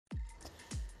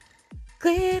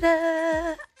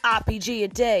Glitter. RPG a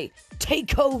day.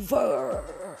 Take over.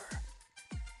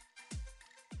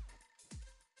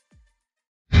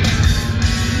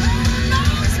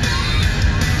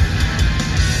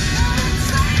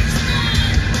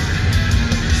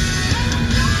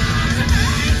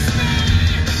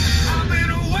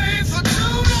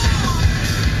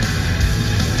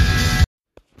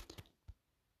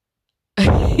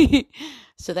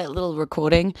 So that little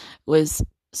recording was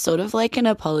sort of like an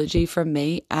apology from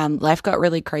me. Life got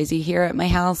really crazy here at my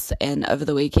house and over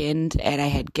the weekend, and I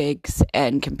had gigs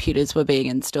and computers were being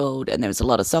installed and there was a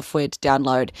lot of software to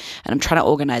download, and I'm trying to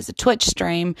organize a Twitch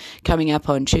stream coming up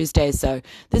on Tuesday. So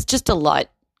there's just a lot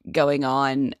going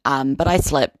on, but I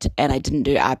slept and I didn't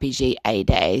do RPG a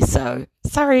day. So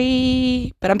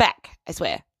sorry, but I'm back, I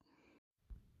swear.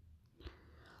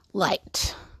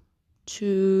 Light.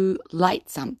 To light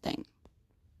something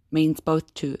means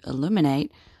both to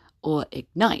illuminate or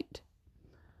ignite.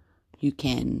 You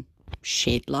can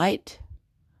shed light.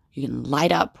 You can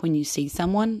light up when you see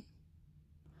someone.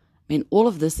 I mean, all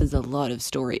of this is a lot of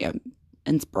story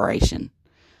inspiration.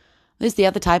 There's the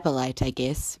other type of light, I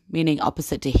guess, meaning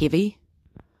opposite to heavy,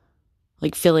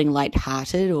 like feeling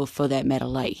light-hearted or, for that matter,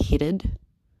 light-headed.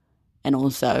 And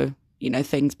also,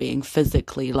 things being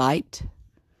physically light.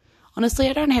 Honestly,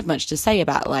 I don't have much to say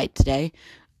about light today,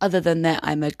 other than that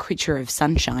I'm a creature of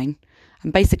sunshine.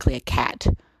 I'm basically a cat.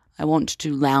 I want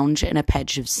to lounge in a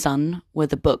patch of sun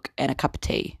with a book and a cup of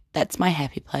tea. That's my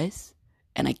happy place,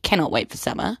 and I cannot wait for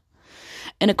summer.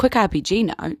 In a quick RPG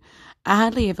note, I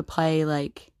hardly ever play,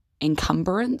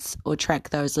 encumbrance or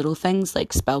track those little things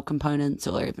like spell components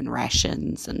or even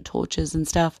rations and torches and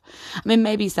stuff. I mean,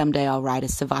 maybe someday I'll write a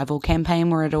survival campaign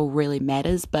where it all really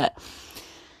matters, but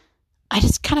I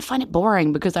just kind of find it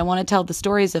boring because I want to tell the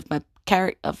stories of the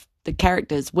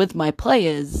characters with my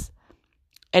players,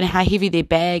 and how heavy their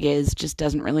bag is just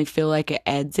doesn't really feel like it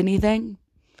adds anything.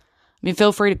 I mean,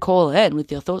 feel free to call in with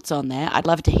your thoughts on that. I'd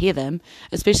love to hear them,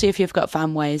 especially if you've got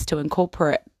fun ways to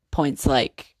incorporate points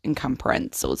like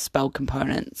encumbrance or spell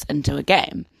components into a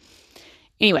game.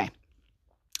 Anyway,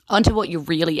 on to what you're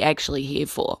really actually here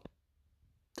for.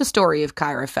 The story of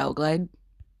Kyra Felglade.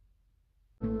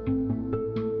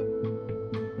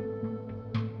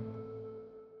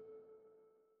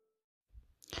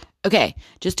 Okay,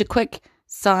 just a quick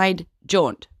side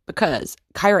jaunt, because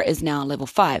Kyra is now level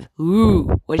 5.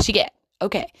 Ooh, what did she get?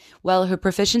 Okay, well, her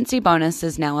proficiency bonus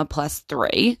is now a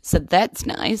 +3, so that's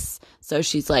nice. So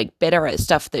she's better at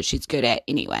stuff that she's good at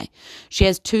anyway. She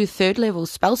has 2 third-level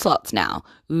spell slots now.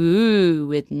 Ooh,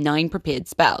 with 9 prepared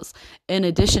spells. In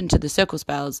addition to the circle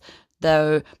spells,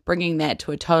 though, bringing that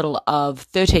to a total of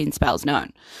 13 spells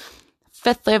known.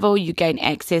 5th level, you gain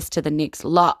access to the next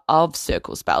lot of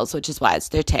circle spells, which is why it's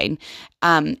 13.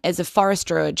 As a forest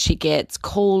druid, she gets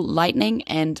cool lightning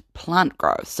and plant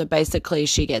growth. So basically,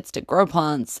 she gets to grow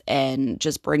plants and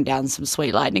just bring down some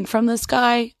sweet lightning from the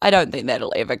sky. I don't think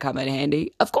that'll ever come in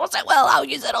handy. Of course it will. I'll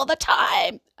use it all the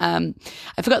time.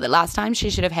 I forgot that last time she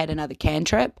should have had another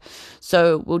cantrip.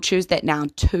 So we'll choose that now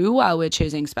too while we're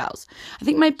choosing spells. I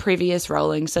think my previous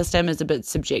rolling system is a bit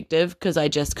subjective because I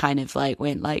just kind of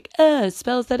went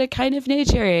spells that are kind of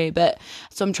naturey.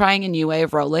 So I'm trying a new way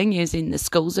of rolling using the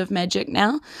schools of magic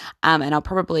now. And I'll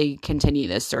probably continue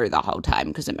this through the whole time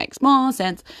because it makes more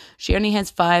sense. She only has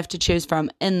 5 to choose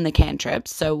from in the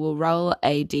cantrips. So we'll roll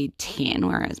a d10.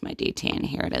 Where is my d10?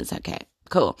 Here it is. Okay.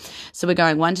 Cool. So we're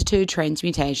going 1 to 2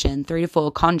 transmutation, 3 to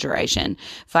 4 conjuration,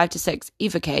 5 to 6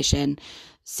 evocation,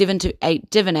 7 to 8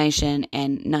 divination,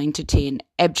 and 9 to 10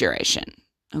 abjuration.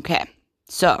 Okay.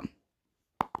 So,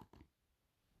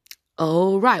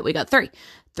 all right, we got 3.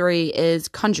 3 is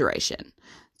conjuration.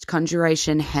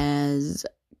 Conjuration has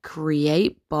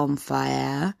create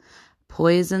bonfire,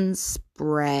 poison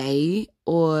spray,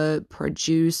 or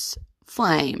produce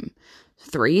flame.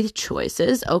 3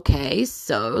 choices. Okay,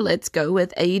 so let's go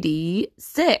with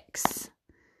AD6.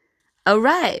 All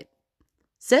right.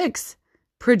 6.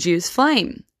 Produce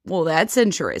flame. Well, that's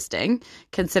interesting,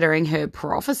 considering her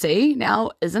prophecy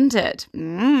now, isn't it?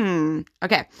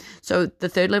 Okay, so the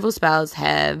 3rd level spells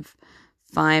have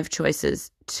 5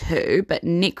 choices too, but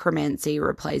necromancy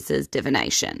replaces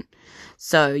divination.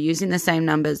 So using the same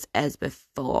numbers as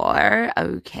before.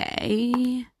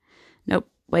 Okay. Nope.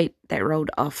 Wait, that rolled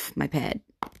off my pad.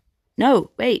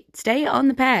 No, wait, stay on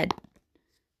the pad.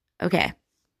 Okay.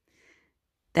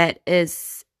 That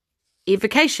is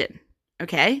evocation.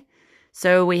 Okay.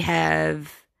 So we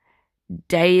have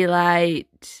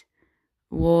daylight,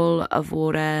 wall of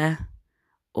water,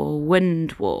 or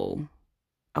wind wall.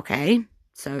 Okay.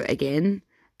 So again,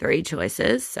 3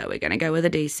 choices. So we're going to go with a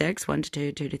D6. 1 to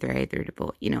 2, 2 to 3, 3 to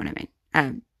 4. You know what I mean.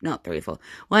 Not 3 to 4.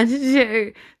 1 to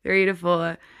 2, 3 to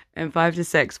 4, and 5 to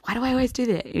 6. Why do I always do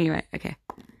that? Anyway, okay.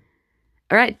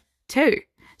 All right, 2.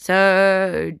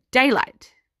 So,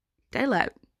 daylight.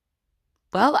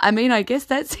 Well, I mean, I guess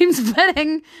that seems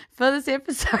fitting for this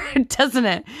episode, doesn't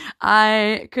it?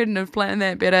 I couldn't have planned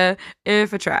that better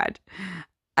if I tried.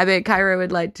 I bet Kyra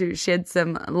would like to shed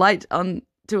some light on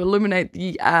to illuminate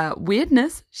the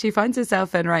weirdness she finds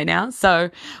herself in right now.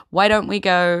 So why don't we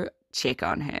go check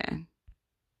on her?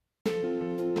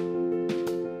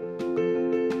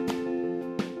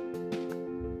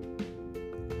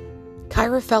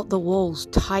 Kyra felt the walls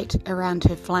tight around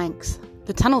her flanks.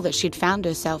 The tunnel that she'd found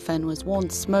herself in was worn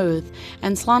smooth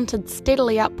and slanted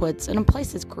steadily upwards and in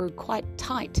places grew quite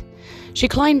tight. She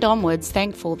climbed onwards,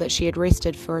 thankful that she had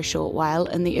rested for a short while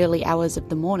in the early hours of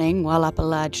the morning while up a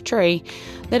large tree.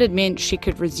 That had meant she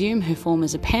could resume her form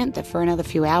as a panther for another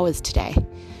few hours today.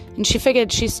 And she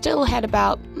figured she still had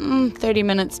about 30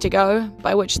 minutes to go,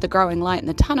 by which the growing light in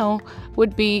the tunnel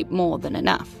would be more than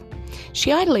enough.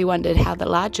 She idly wondered how the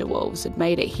larger wolves had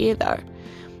made it here though.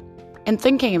 And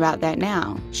thinking about that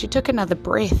now, she took another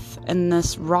breath in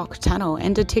this rock tunnel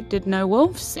and detected no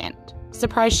wolf scent.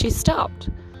 Surprised she stopped.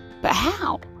 But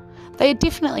how? They had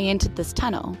definitely entered this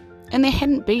tunnel, and there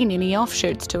hadn't been any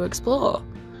offshoots to explore.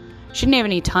 She didn't have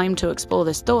any time to explore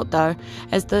this thought though,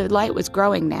 as the light was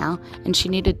growing now and she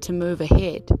needed to move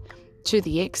ahead to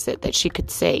the exit that she could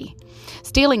see.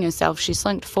 Steeling herself, she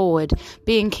slinked forward,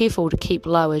 being careful to keep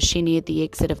low as she neared the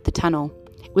exit of the tunnel.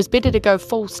 It was better to go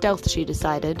full stealth, she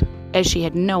decided, as she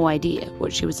had no idea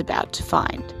what she was about to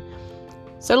find.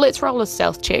 So let's roll a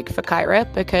stealth check for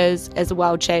Kyra, because as a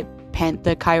wild-shaped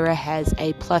panther, Kyra has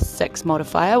a +6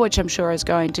 modifier, which I'm sure is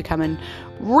going to come in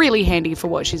really handy for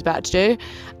what she's about to do,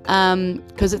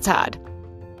 because it's hard.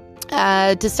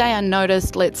 To stay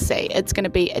unnoticed, let's see, it's going to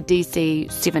be a DC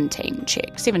 17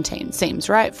 check. 17 seems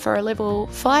right for a level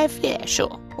 5? Yeah,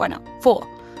 sure, why not? 4.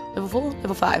 Level 4?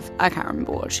 Level 5? I can't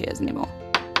remember what she is anymore.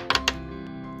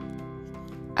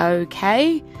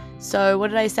 Okay, so what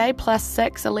did I say?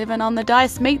 +6, 11 on the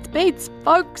dice. Meets beats,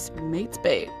 folks. Meets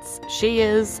beats. She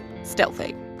is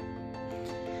stealthy.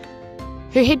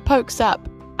 Her head pokes up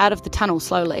out of the tunnel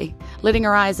slowly, letting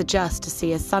her eyes adjust to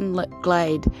see a sunlit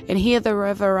glade and hear the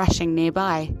river rushing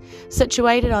nearby.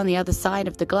 Situated on the other side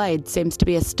of the glade seems to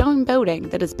be a stone building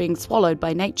that is being swallowed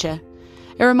by nature.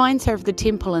 It reminds her of the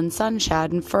temple in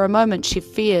Sunshard, and for a moment she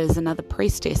fears another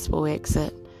priestess will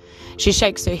exit. She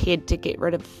shakes her head to get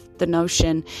rid of the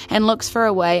notion and looks for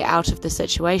a way out of the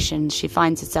situation she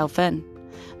finds herself in.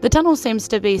 The tunnel seems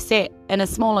to be set in a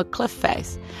smaller cliff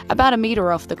face, about a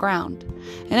metre off the ground,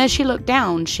 and as she looked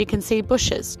down, she can see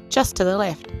bushes just to the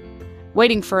left.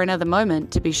 Waiting for another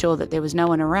moment to be sure that there was no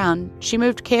one around, she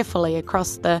moved carefully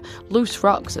across the loose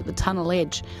rocks at the tunnel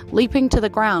edge, leaping to the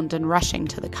ground and rushing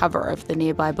to the cover of the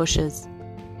nearby bushes.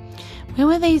 Where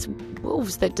were these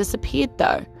wolves that disappeared,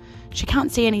 though? She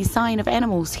can't see any sign of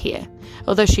animals here,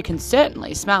 although she can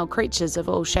certainly smell creatures of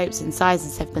all shapes and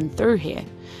sizes have been through here,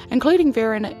 including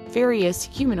various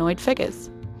humanoid figures.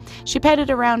 She padded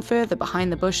around further behind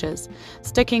the bushes,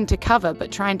 sticking to cover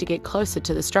but trying to get closer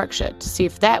to the structure to see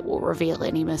if that will reveal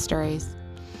any mysteries.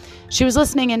 She was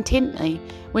listening intently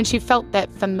when she felt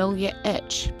that familiar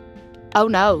itch. Oh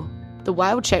no, the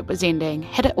wild shape was ending.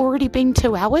 Had it already been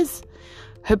 2 hours?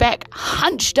 Her back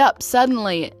hunched up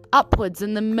suddenly, upwards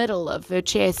in the middle of her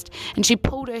chest, and she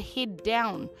pulled her head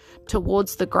down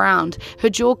towards the ground, her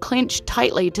jaw clenched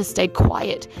tightly to stay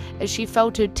quiet as she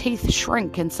felt her teeth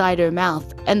shrink inside her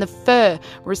mouth and the fur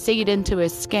recede into her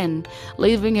skin,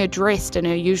 leaving her dressed in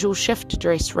her usual shift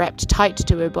dress wrapped tight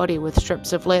to her body with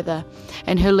strips of leather,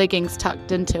 and her leggings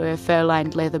tucked into her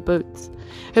fur-lined leather boots.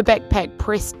 Her backpack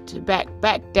pressed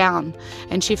back down,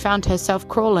 and she found herself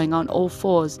crawling on all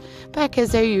fours, back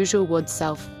as her usual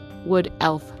wood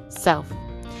elf self.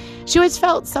 She always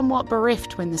felt somewhat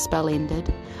bereft when the spell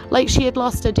ended, like she had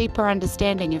lost a deeper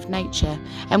understanding of nature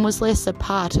and was less a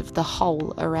part of the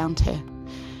whole around her.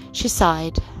 She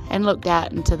sighed and looked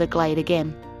out into the glade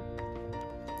again.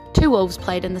 2 wolves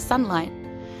played in the sunlight.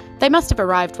 They must have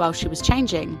arrived while she was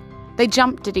changing. They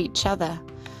jumped at each other,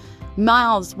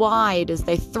 miles wide, as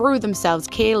they threw themselves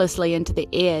carelessly into the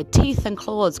air, teeth and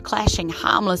claws clashing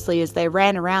harmlessly as they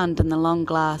ran around in the long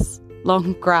grass,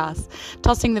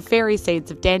 tossing the fairy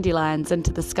seeds of dandelions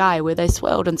into the sky where they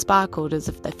swirled and sparkled as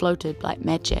if they floated like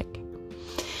magic.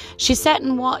 She sat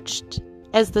and watched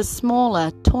as the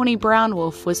smaller, tawny brown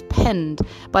wolf was pinned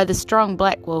by the strong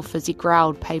black wolf as he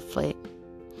growled painfully.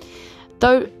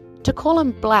 Though to call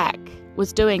him black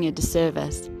was doing a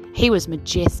disservice, he was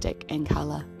majestic in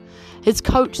colour. his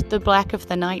coat the black of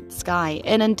the night sky,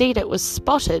 and indeed it was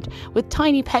spotted with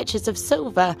tiny patches of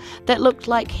silver that looked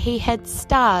like he had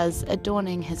stars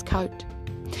adorning his coat.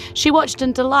 She watched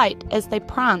in delight as they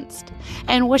pranced,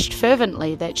 and wished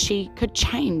fervently that she could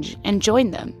change and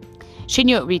join them. She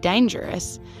knew it would be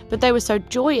dangerous, but they were so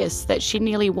joyous that she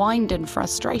nearly whined in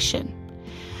frustration.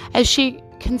 As she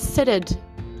considered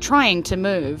trying to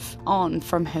move on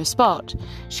from her spot,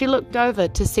 she looked over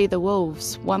to see the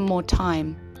wolves one more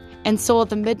time, and saw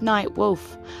the midnight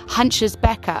wolf hunch his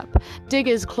back up, dig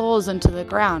his claws into the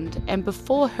ground, and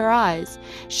before her eyes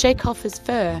shake off his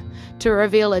fur to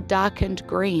reveal a darkened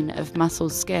green of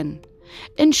muscled skin.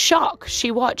 In shock,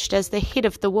 she watched as the head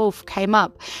of the wolf came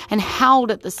up and howled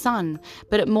at the sun,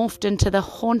 but it morphed into the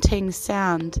haunting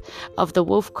sound of the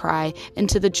wolf cry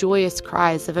into the joyous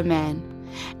cries of a man.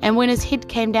 And when his head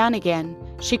came down again,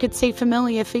 she could see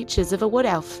familiar features of a wood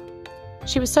elf.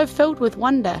 She was so filled with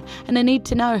wonder and a need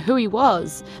to know who he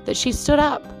was that she stood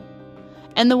up,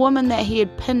 and the woman that he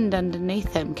had pinned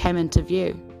underneath him came into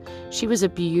view. She was a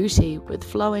beauty with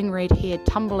flowing red hair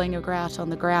tumbling about on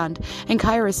the ground, and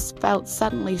Kairos felt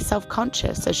suddenly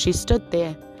self-conscious as she stood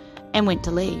there and went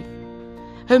to leave.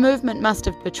 Her movement must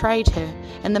have betrayed her,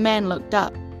 and the man looked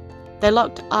up. They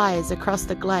locked eyes across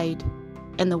the glade,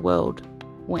 and the world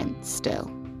went still.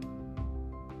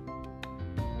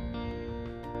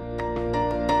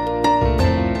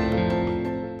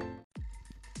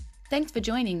 Thanks for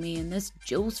joining me in this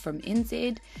Jules from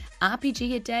NZ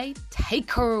RPG a Day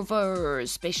Takeover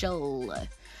special.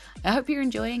 I hope you're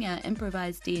enjoying our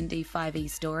improvised D&D 5e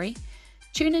story.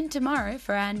 Tune in tomorrow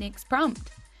for our next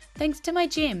prompt. Thanks to my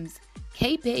gems,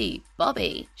 KP,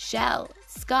 Bobby, Shell,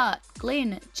 Scott,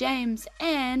 Glenn, James,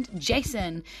 and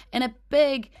Jason. And a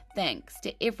big thanks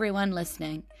to everyone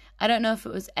listening. I don't know if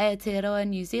it was Aotearoa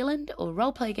New Zealand or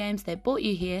Roleplay Games that brought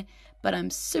you here, but I'm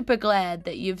super glad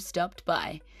that you've stopped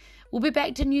by. We'll be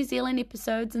back to New Zealand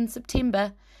episodes in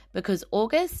September because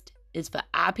August is for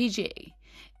RPG.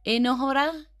 E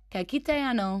nohora, ka kite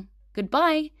anō.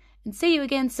 Goodbye and see you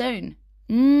again soon.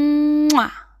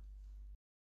 Mwah!